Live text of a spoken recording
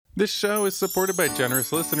This show is supported by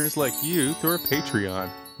generous listeners like you through our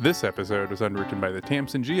Patreon. This episode was underwritten by the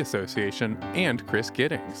Tamsin G Association and Chris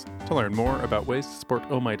Giddings. To learn more about ways to support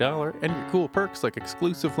Oh My Dollar and get cool perks like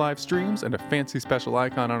exclusive live streams and a fancy special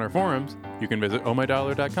icon on our forums, you can visit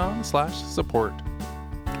ohmydollar.com/support.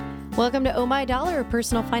 Welcome to Oh My Dollar, a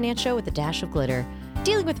personal finance show with a dash of glitter.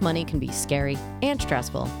 Dealing with money can be scary and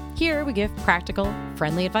stressful. Here we give practical,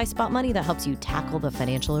 friendly advice about money that helps you tackle the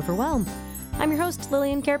financial overwhelm. I'm your host,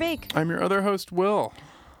 Lillian Carbake. I'm your other host, Will.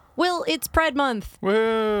 Will, it's Pride Month.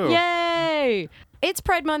 Woo! Yay! It's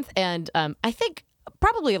Pride Month, and I think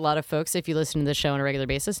probably a lot of folks, if you listen to the show on a regular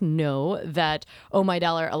basis, know that Oh My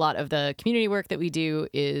Dollar, a lot of the community work that we do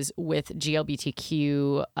is with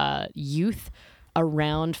GLBTQ youth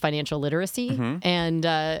around financial literacy, and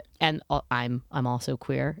I'm also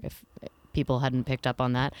queer, if people hadn't picked up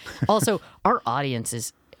on that. Also, our audience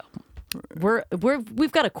is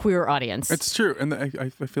we've got a queer audience. It's true, and I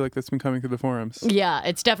feel like that's been coming through the forums. Yeah,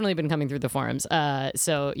 it's definitely been coming through the forums.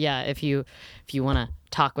 So yeah, if you want to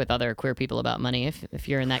talk with other queer people about money, if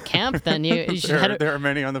you're in that camp, then you should there are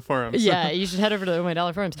many on the forums. Yeah, you should head over to the Oh My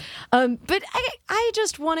Dollar forums. But I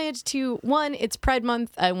just wanted to, it's Pride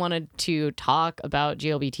Month. I wanted to talk about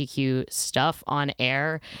GLBTQ stuff on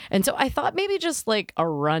air. And so I thought maybe just like a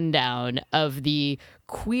rundown of the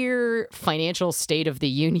queer financial state of the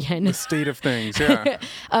union. The state of things, yeah.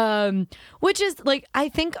 Which is like, I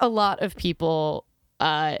think a lot of people,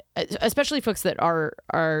 especially folks that are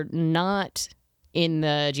not in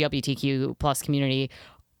the GLBTQ plus community,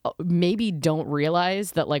 maybe don't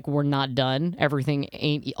realize that like we're not done. Everything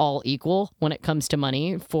ain't all equal when it comes to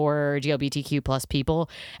money for GLBTQ plus people.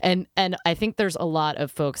 And I think there's a lot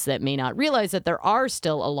of folks that may not realize that there are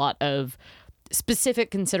still a lot of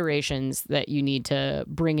specific considerations that you need to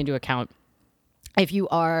bring into account if you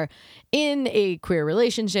are in a queer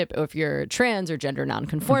relationship, or if you're trans or gender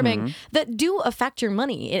nonconforming, that do affect your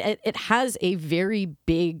money. It has a very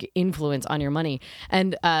big influence on your money.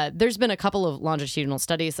 And there's been a couple of longitudinal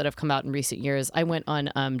studies that have come out in recent years. I went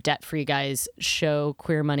on Debt Free Guy's show,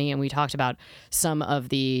 Queer Money, and we talked about some of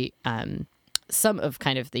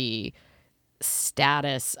kind of the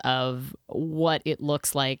status of what it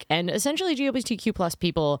looks like. And essentially GLBTQ plus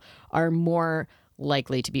people are more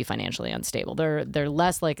likely to be financially unstable. They're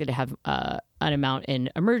less likely to have an amount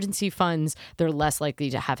in emergency funds. They're less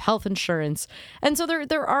likely to have health insurance. And so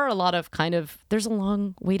there are a lot of there's a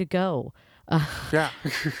long way to go. Yeah.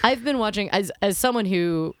 I've been watching, as someone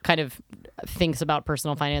who kind of thinks about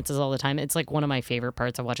personal finances all the time, it's like one of my favorite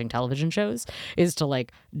parts of watching television shows is to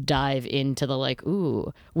like dive into the like,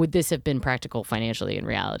 ooh, would this have been practical financially in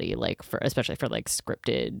reality? Like especially for like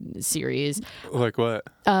scripted series. Like what?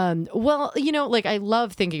 Well, like I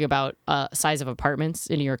love thinking about size of apartments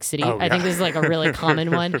in New York City. Oh, yeah. I think this is like a really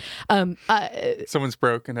common one. Someone's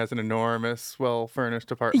broke and has an enormous,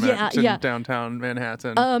 well-furnished apartment in downtown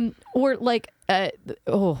Manhattan. Or like,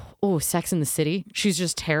 Sex in the City. She's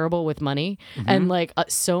just terrible with money. And like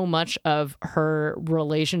so much of her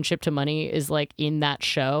relationship to money is like in that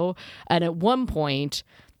show. And at one point,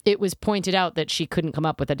 it was pointed out that she couldn't come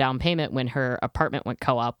up with a down payment when her apartment went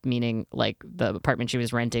co-op, meaning like the apartment she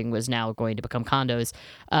was renting was now going to become condos.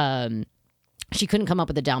 She couldn't come up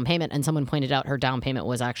with a down payment, and someone pointed out her down payment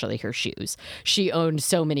was actually her shoes. She owned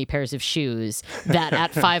so many pairs of shoes that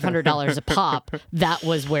at $500 a pop, that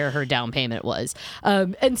was where her down payment was.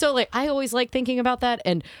 And so like I always like thinking about that.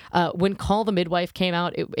 And when Call the Midwife came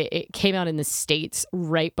out, it came out in the States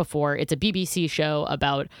right before. It's a BBC show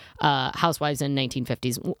about housewives in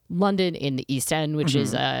 1950s London in the East End, which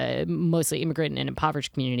is mostly immigrant and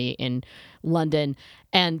impoverished community in London.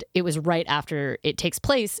 And it was right after it takes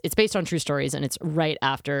place. It's based on true stories, and it's right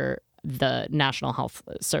after the National Health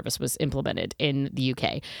Service was implemented in the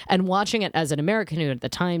UK. And watching it as an American who at the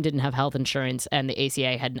time didn't have health insurance and the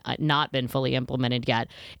ACA had not been fully implemented yet,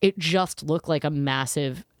 it just looked like a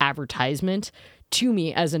massive advertisement to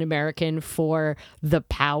me as an American for the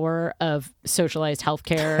power of socialized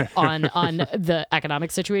healthcare on the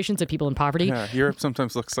economic situations of people in poverty. Yeah, Europe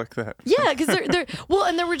sometimes looks like that. Yeah, because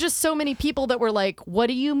and there were just so many people that were like, what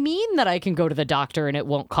do you mean that I can go to the doctor and it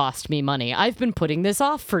won't cost me money? I've been putting this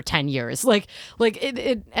off for 10 years.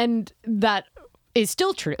 And that is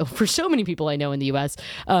still true for so many people I know in the US.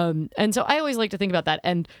 And so I always like to think about that.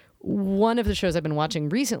 And one of the shows I've been watching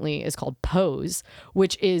recently is called Pose,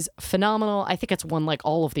 which is phenomenal. I think it's won like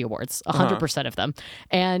all of the awards, 100% of them.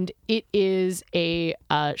 And it is a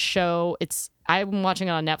show. I'm watching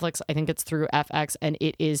it on Netflix. I think it's through FX, and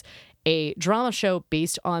it is a drama show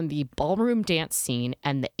based on the ballroom dance scene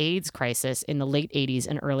and the AIDS crisis in the late 80s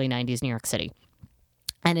and early 90s New York City.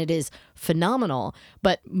 and it is phenomenal.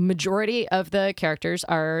 But majority of the characters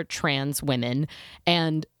are trans women,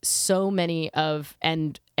 and so many of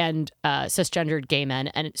and cisgendered gay men,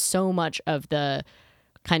 and so much of the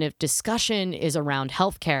kind of discussion is around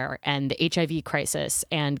healthcare and the HIV crisis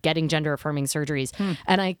and getting gender affirming surgeries.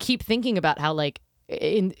 And I keep thinking about how, like,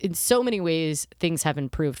 in so many ways things have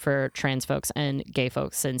improved for trans folks and gay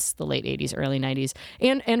folks since the late 80s, early 90s,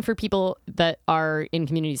 and for people that are in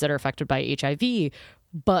communities that are affected by HIV.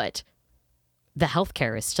 But the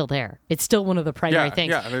healthcare is still there. It's still one of the primary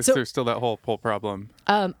things. Yeah, there's still that whole problem.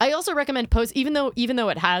 I also recommend Pose, even though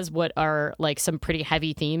it has what are like some pretty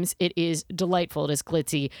heavy themes. It is delightful. It is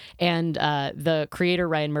glitzy, and the creator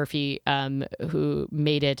Ryan Murphy, who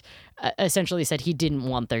made it, essentially said he didn't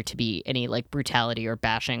want there to be any like brutality or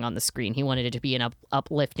bashing on the screen. He wanted it to be an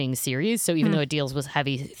uplifting series. So even though it deals with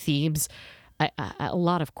heavy themes, a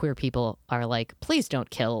lot of queer people are like, please don't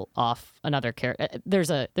kill off another character. There's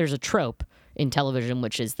a trope in television,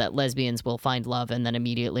 which is that lesbians will find love and then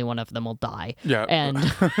immediately one of them will die. Yeah, and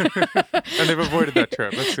and they've avoided that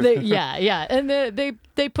trope. And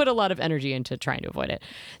they put a lot of energy into trying to avoid it.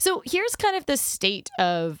 So here's kind of the state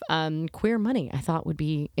of queer money. I thought would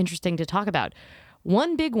be interesting to talk about.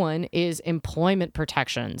 One big one is employment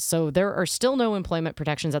protections. So there are still no employment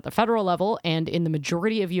protections at the federal level and in the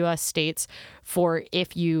majority of U.S. states for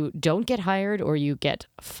if you don't get hired or you get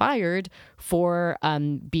fired for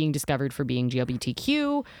being discovered for being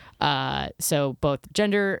LGBTQ. So both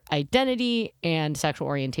gender identity and sexual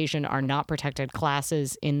orientation are not protected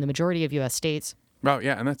classes in the majority of U.S. states. Oh,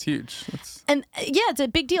 yeah, and that's huge. And yeah, it's a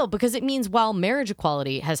big deal because it means while marriage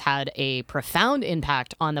equality has had a profound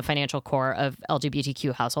impact on the financial core of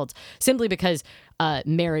LGBTQ households, simply because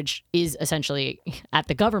marriage is essentially, at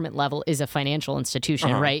the government level, is a financial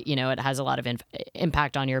institution, right? You know, it has a lot of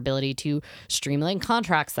impact on your ability to streamline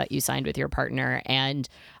contracts that you signed with your partner and,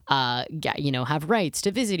 have rights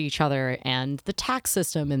to visit each other and the tax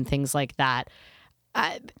system and things like that.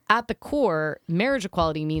 At the core, marriage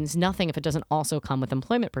equality means nothing if it doesn't also come with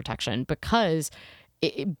employment protection, because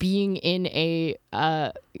being in a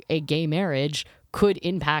gay marriage could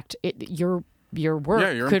impact your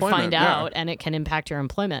work, your could find employment, out, and it can impact your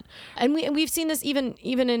employment. And we've seen this even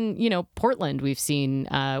in Portland. We've seen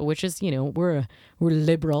which is we're a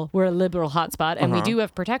liberal hotspot, and we do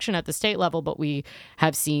have protection at the state level, but we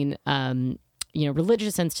have seen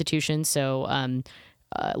religious institutions. So.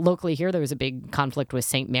 Locally here, there was a big conflict with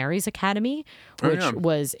St. Mary's Academy, which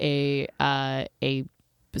was a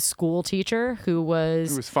school teacher who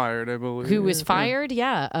was fired, I believe. Who was fired,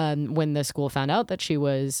 when the school found out that she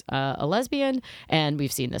was a lesbian. And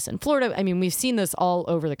we've seen this in Florida. I mean, we've seen this all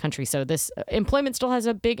over the country. So this employment still has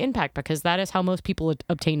a big impact because that is how most people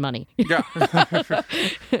obtain money. Yeah.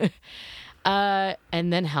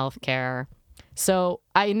 And then healthcare. So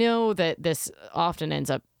I know that this often ends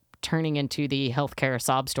up turning into the healthcare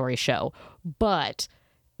sob story show, but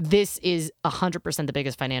this is 100% the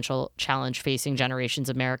biggest financial challenge facing generations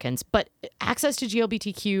of Americans. But access to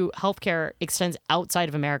LGBTQ healthcare extends outside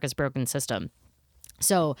of America's broken system.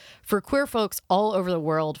 So for queer folks all over the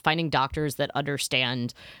world, finding doctors that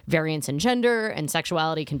understand variance in gender and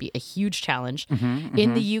sexuality can be a huge challenge.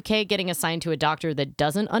 In the UK, getting assigned to a doctor that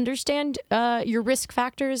doesn't understand your risk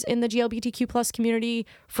factors in the LGBTQ plus community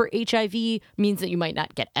for HIV means that you might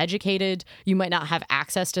not get educated. You might not have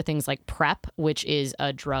access to things like PrEP, which is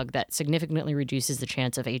a drug that significantly reduces the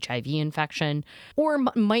chance of HIV infection, or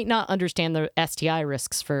might not understand the STI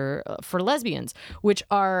risks for lesbians, which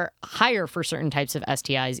are higher for certain types of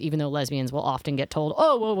STIs, even though lesbians will often get told,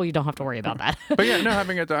 oh, well, you don't have to worry about that. But yeah, no,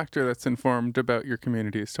 having a doctor that's informed about your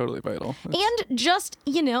community is totally vital. And just,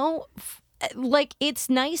 it's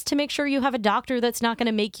nice to make sure you have a doctor that's not going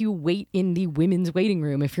to make you wait in the women's waiting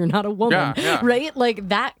room if you're not a woman, right? Like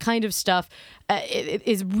that kind of stuff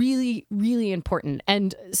is really, really important.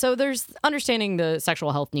 And so there's understanding the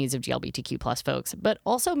sexual health needs of LGBTQ plus folks, but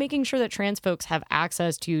also making sure that trans folks have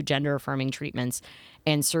access to gender affirming treatments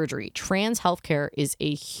and surgery. Trans healthcare is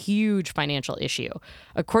a huge financial issue.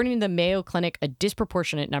 According to the Mayo Clinic, a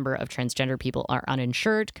disproportionate number of transgender people are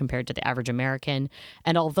uninsured compared to the average American.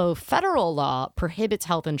 And although federal law prohibits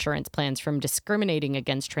health insurance plans from discriminating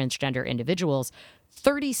against transgender individuals,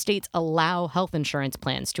 30 states allow health insurance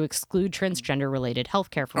plans to exclude transgender-related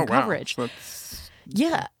healthcare from coverage. Wow.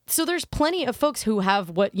 Yeah. So there's plenty of folks who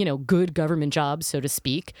have good government jobs, so to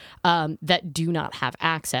speak, that do not have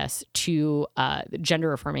access to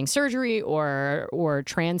gender-affirming surgery or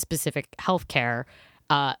trans-specific healthcare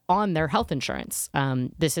on their health insurance.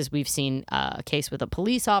 We've seen a case with a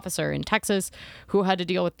police officer in Texas who had to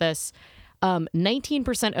deal with this.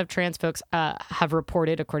 19% of trans folks have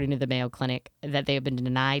reported, according to the Mayo Clinic, that they have been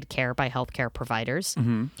denied care by healthcare providers.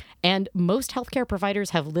 And most healthcare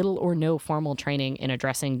providers have little or no formal training in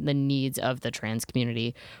addressing the needs of the trans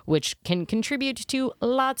community, which can contribute to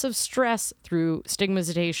lots of stress through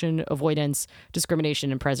stigmatization, avoidance,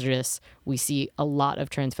 discrimination, and prejudice. We see a lot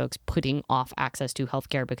of trans folks putting off access to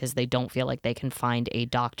healthcare because they don't feel like they can find a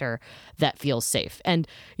doctor that feels safe. And,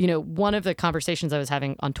 you know, one of the conversations I was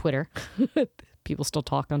having on Twitter, people still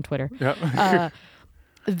talk on Twitter,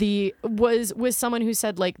 was someone who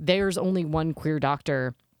said, like, there's only one queer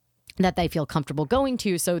doctor that they feel comfortable going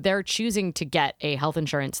to, so they're choosing to get a health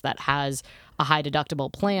insurance that has a high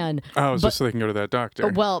deductible plan. Oh, just so they can go to that doctor.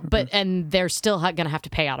 Well, and they're still going to have to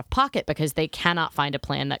pay out of pocket because they cannot find a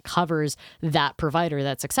plan that covers that provider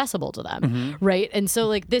that's accessible to them, right? And so,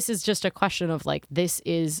 like, this is just a question of, like,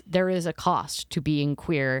 there is a cost to being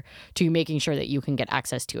queer, to making sure that you can get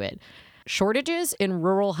access to it. Shortages in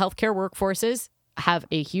rural healthcare workforces have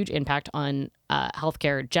a huge impact on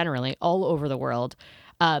healthcare generally all over the world.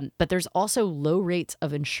 But there's also low rates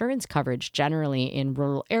of insurance coverage generally in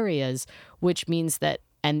rural areas, which means that,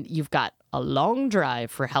 and you've got a long drive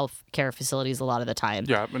for healthcare facilities a lot of the time.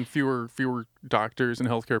 Yeah, and fewer doctors and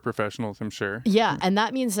healthcare professionals, I'm sure. Yeah, and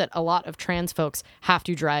that means that a lot of trans folks have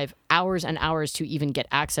to drive hours and hours to even get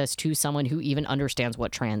access to someone who even understands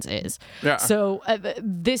what trans is. Yeah. So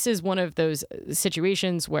this is one of those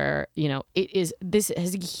situations where, you know, this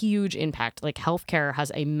has a huge impact. Like, healthcare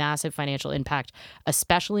has a massive financial impact,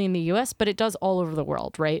 especially in the U.S., but it does all over the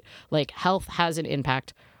world, right? Like, health has an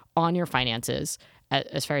impact on your finances,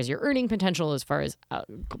 as far as your earning potential, as far as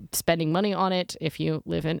spending money on it if you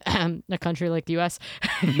live in a country like the U.S.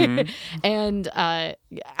 And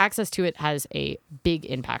access to it has a big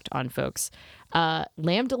impact on folks.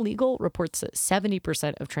 Lambda Legal reports that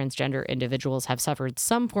 70% of transgender individuals have suffered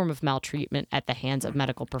some form of maltreatment at the hands of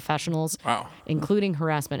medical professionals, including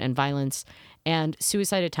harassment and violence. And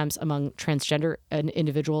suicide attempts among transgender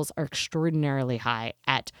individuals are extraordinarily high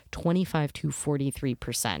at 25 to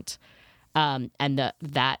 43%. And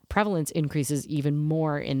that prevalence increases even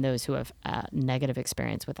more in those who have negative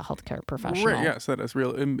experience with a healthcare professional. Right, yes, that has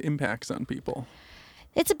real impacts on people.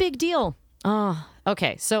 It's a big deal.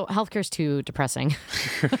 Okay, so healthcare's too depressing.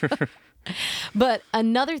 But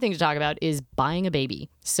another thing to talk about is buying a baby.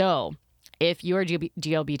 So if you are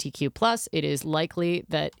GLBTQ+, it is likely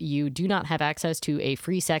that you do not have access to a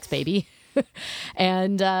free sex baby.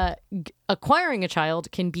 And acquiring a child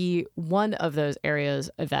can be one of those areas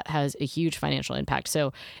that has a huge financial impact.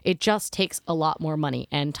 So it just takes a lot more money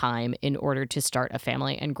and time in order to start a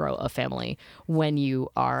family and grow a family when you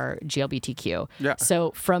are GLBTQ. Yeah.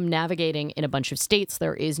 So from navigating in a bunch of states,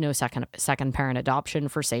 there is no second parent adoption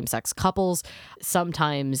for same-sex couples.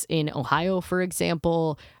 Sometimes in Ohio, for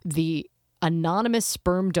example, the anonymous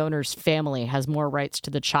sperm donor's family has more rights to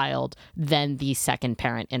the child than the second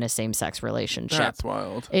parent in a same-sex relationship. That's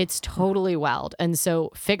wild. It's totally wild. And so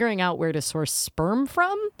figuring out where to source sperm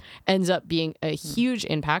from ends up being a huge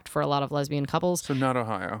impact for a lot of lesbian couples. So not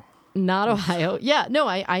Ohio. Not Ohio. Yeah, no,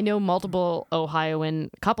 I know multiple Ohioan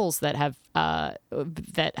couples that have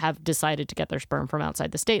decided to get their sperm from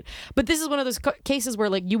outside the state. But this is one of those cases where,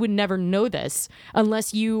 like, you would never know this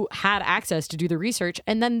unless you had access to do the research,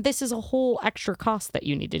 and then this is a whole extra cost that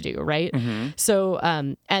you need to do, right? So,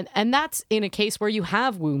 and that's in a case where you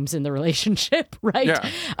have wombs in the relationship, right?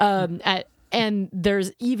 Yeah. And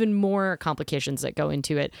there's even more complications that go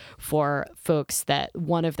into it for folks that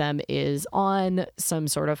one of them is on some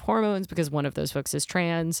sort of hormones because one of those folks is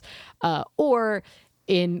trans, or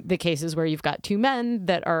in the cases where you've got two men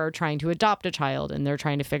that are trying to adopt a child and they're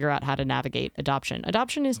trying to figure out how to navigate adoption.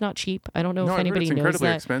 Adoption is not cheap. I don't know if anybody knows that. It's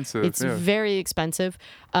incredibly expensive. It's very expensive.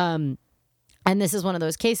 And this is one of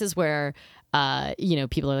those cases where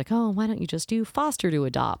people are like, oh, why don't you just do foster to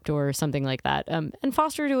adopt or something like that? And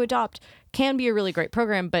foster to adopt can be a really great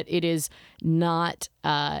program, but it is not,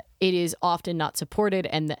 it is often not supported.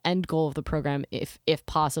 And the end goal of the program, if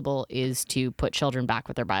possible, is to put children back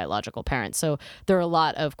with their biological parents. So there are a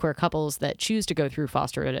lot of queer couples that choose to go through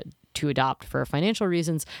foster to adopt for financial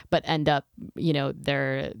reasons, but end up,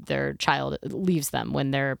 their child leaves them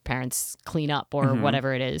when their parents clean up or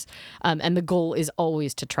whatever it is. And the goal is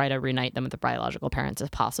always to try to reunite them with their biological parents as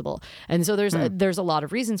possible. And so there's a lot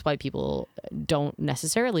of reasons why people don't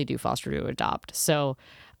necessarily do foster to adopt. So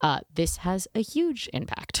this has a huge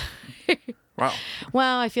impact. Wow.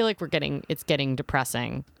 Well, I feel like it's getting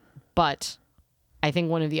depressing, but I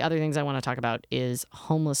think one of the other things I want to talk about is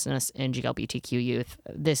homelessness in GLBTQ youth.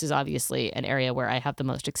 This is obviously an area where I have the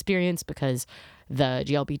most experience because the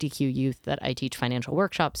GLBTQ youth that I teach financial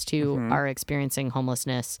workshops to are experiencing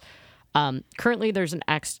homelessness Currently, there's an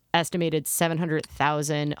estimated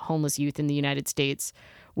 700,000 homeless youth in the United States,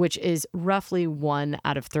 which is roughly 1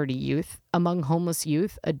 out of 30 youth. Among homeless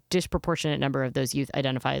youth, a disproportionate number of those youth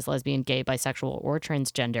identify as lesbian, gay, bisexual, or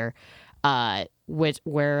transgender,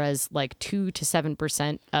 whereas like 2 to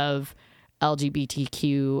 7% of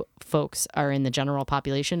LGBTQ folks are in the general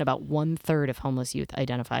population. About 1/3 of homeless youth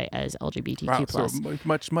identify as LGBTQ+.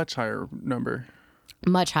 Wow, so much higher number.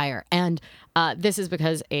 Much higher. And this is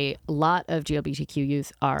because a lot of GLBTQ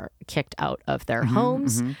youth are kicked out of their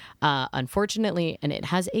homes, unfortunately, and it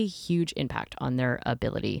has a huge impact on their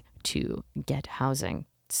ability to get housing.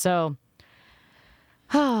 So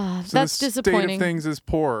that's disappointing. The state of things is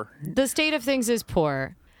poor. The state of things is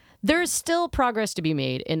poor. There's still progress to be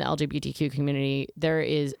made in the LGBTQ community. There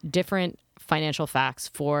is different financial facts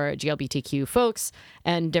for GLBTQ folks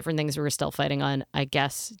and different things we're still fighting on. I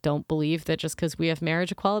guess don't believe that just because we have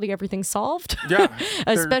marriage equality, everything's solved. Yeah.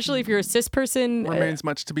 Especially if you're a cis person. Remains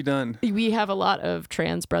much to be done. We have a lot of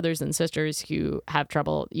trans brothers and sisters who have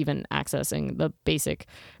trouble even accessing the basic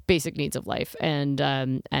needs of life. And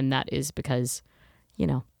that is because,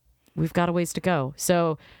 we've got a ways to go.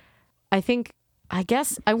 So I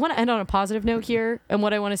guess I want to end on a positive note here. And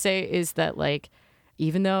what I want to say is that, like,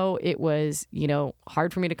 even though it was,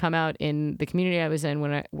 hard for me to come out in the community I was in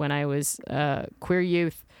when I was queer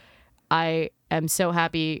youth, I am so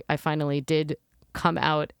happy I finally did come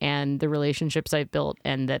out, and the relationships I've built,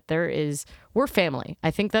 and that we're family.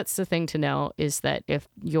 I think that's the thing to know, is that if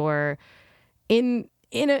you're in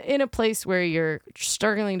a place where you're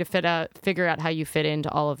struggling to figure out how you fit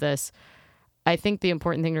into all of this, I think the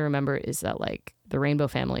important thing to remember is that, like, the Rainbow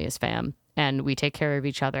family is fam, and we take care of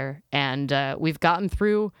each other. And we've gotten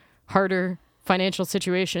through harder financial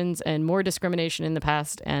situations and more discrimination in the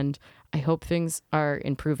past, and I hope things are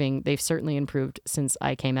improving. They've certainly improved since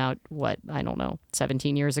I came out,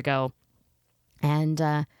 17 years ago. And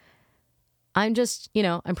I'm just,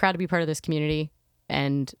 I'm proud to be part of this community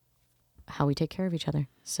and how we take care of each other.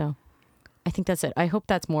 So I think that's it. I hope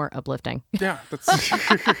that's more uplifting. Yeah. That's...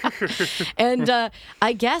 And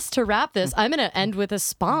I guess to wrap this, I'm going to end with a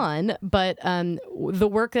spawn, but the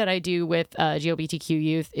work that I do with GLBTQ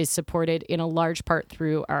youth is supported in a large part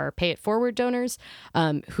through our Pay It Forward donors,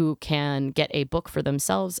 who can get a book for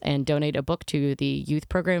themselves and donate a book to the youth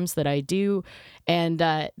programs that I do. And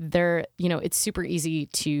it's super easy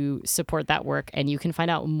to support that work, and you can find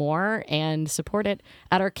out more and support it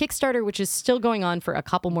at our Kickstarter, which is still going on for a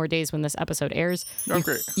couple more days when this episode airs.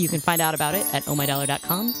 Great. You can find out about it at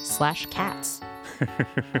ohmydollar.com/cats.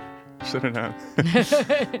 Should have known.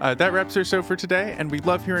 That wraps our show for today, and we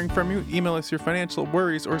love hearing from you. Email us your financial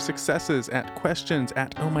worries or successes at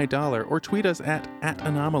questions@ohmydollar, or tweet us at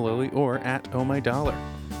 @anomalily or @ohmydollar.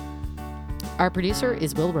 Our producer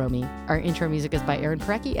is Will Romy. Our intro music is by Aaron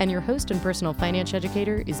Parecki, and your host and personal finance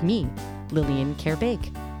educator is me, Lillian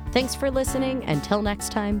Care-Bake. Thanks for listening. Until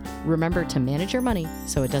next time, remember to manage your money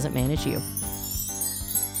so it doesn't manage you.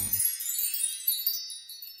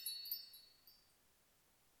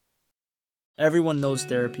 Everyone knows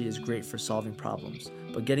therapy is great for solving problems,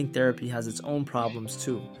 but getting therapy has its own problems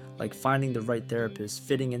too, like finding the right therapist,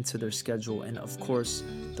 fitting into their schedule, and of course,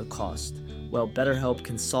 the cost. Well, BetterHelp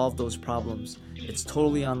can solve those problems. It's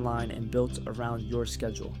totally online and built around your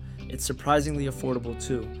schedule. It's surprisingly affordable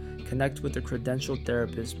too. Connect with a credentialed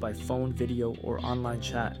therapist by phone, video, or online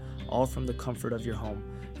chat, all from the comfort of your home.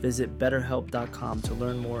 Visit BetterHelp.com to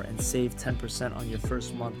learn more and save 10% on your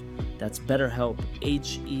first month. That's BetterHelp,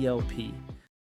 H-E-L-P.